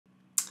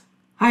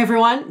Hi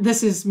everyone,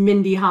 this is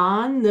Mindy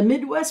Hahne, the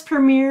Midwest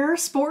Premier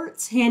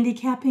Sports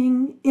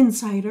Handicapping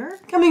Insider,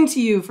 coming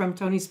to you from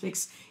Tony's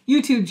Picks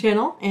YouTube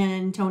channel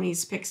and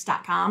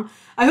Tony'sPicks.com.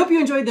 I hope you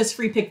enjoyed this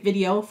free pick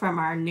video from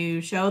our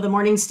new show, The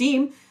Morning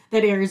Steam,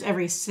 that airs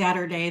every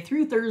Saturday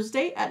through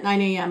Thursday at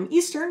 9 a.m.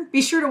 Eastern.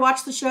 Be sure to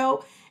watch the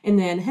show and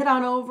then head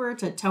on over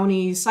to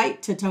Tony's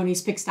site, to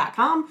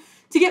Tony'sPicks.com,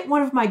 to get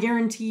one of my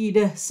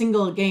guaranteed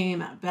single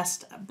game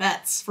best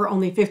bets for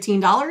only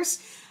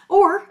 $15.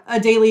 Or a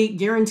daily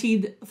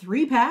guaranteed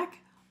 3-pack,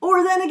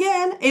 or then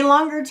again, a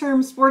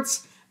longer-term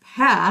sports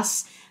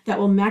pass that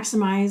will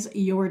maximize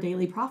your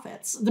daily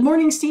profits. The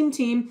Morning Steam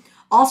team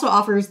also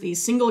offers the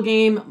single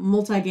game,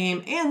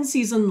 multi-game, and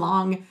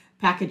season-long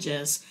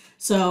packages.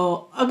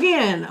 So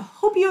again,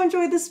 hope you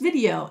enjoyed this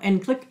video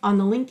and click on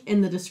the link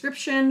in the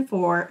description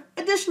for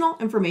additional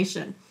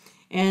information.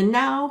 And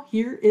now,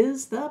 here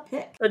is the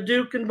pick.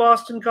 Duke and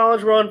Boston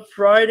College. We're on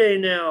Friday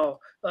now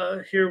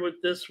here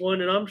with this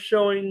one, and I'm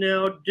showing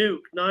now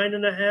Duke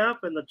 9.5,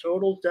 and the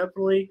total's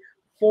definitely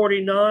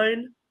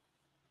 49.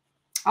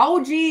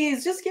 Oh,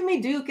 geez, just give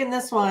me Duke in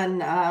this one.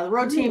 The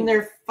road team,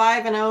 they're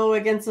 5-0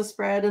 against the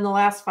spread in the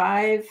last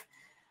 5.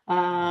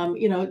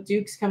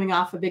 Duke's coming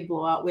off a big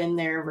blowout win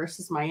there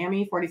versus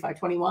Miami,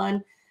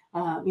 45-21.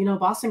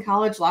 Boston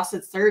College lost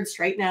its third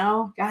straight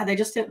now. God, they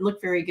just didn't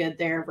look very good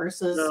there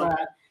versus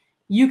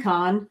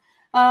UConn.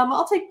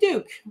 I'll take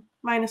Duke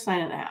minus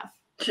 9.5.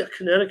 Yeah,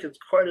 Connecticut's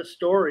quite a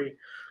story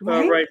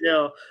right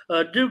now.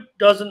 Duke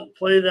doesn't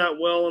play that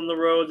well on the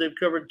road. They've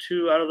covered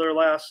 2 out of their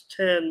last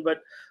 10,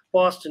 but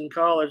Boston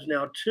College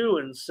now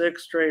 2-6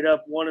 straight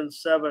up,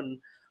 1-7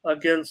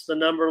 against the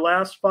number.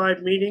 Last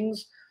 5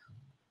 meetings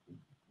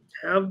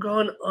have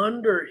gone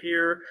under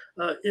here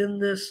in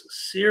this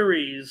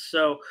series.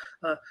 So,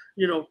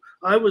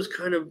 I was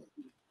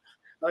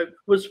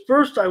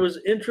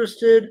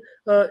interested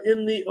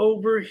in the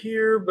over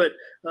here, but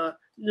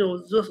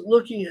just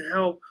looking at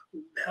how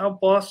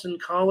Boston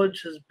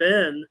College has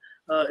been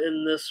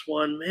in this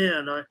one,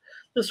 man,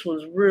 this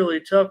one's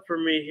really tough for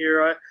me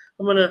here.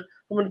 I'm gonna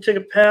take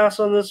a pass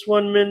on this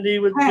one, Mindy,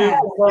 with Duke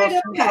and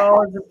Boston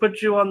College, and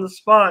put you on the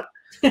spot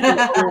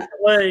to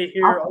play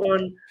here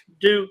on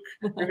Duke.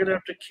 You're gonna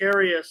have to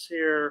carry us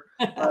here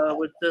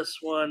with this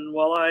one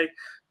while I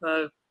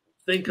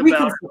think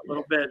about it a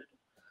little bit.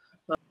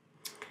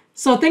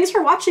 So thanks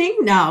for watching.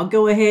 Now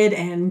go ahead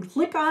and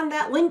click on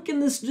that link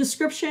in this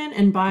description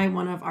and buy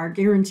one of our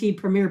guaranteed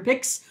premier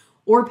picks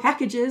or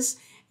packages.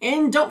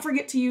 And don't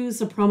forget to use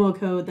the promo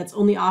code that's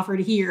only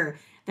offered here.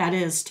 That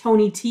is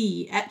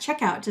TonyT at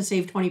checkout to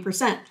save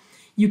 20%.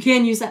 You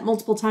can use that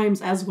multiple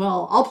times as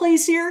well. All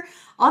plays here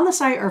on the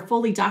site are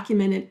fully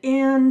documented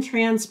and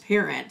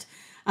transparent.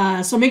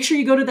 So make sure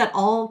you go to that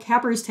All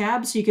Cappers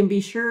tab so you can be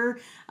sure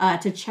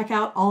to check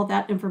out all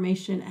that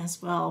information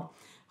as well.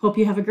 Hope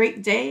you have a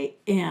great day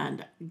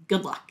and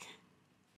good luck.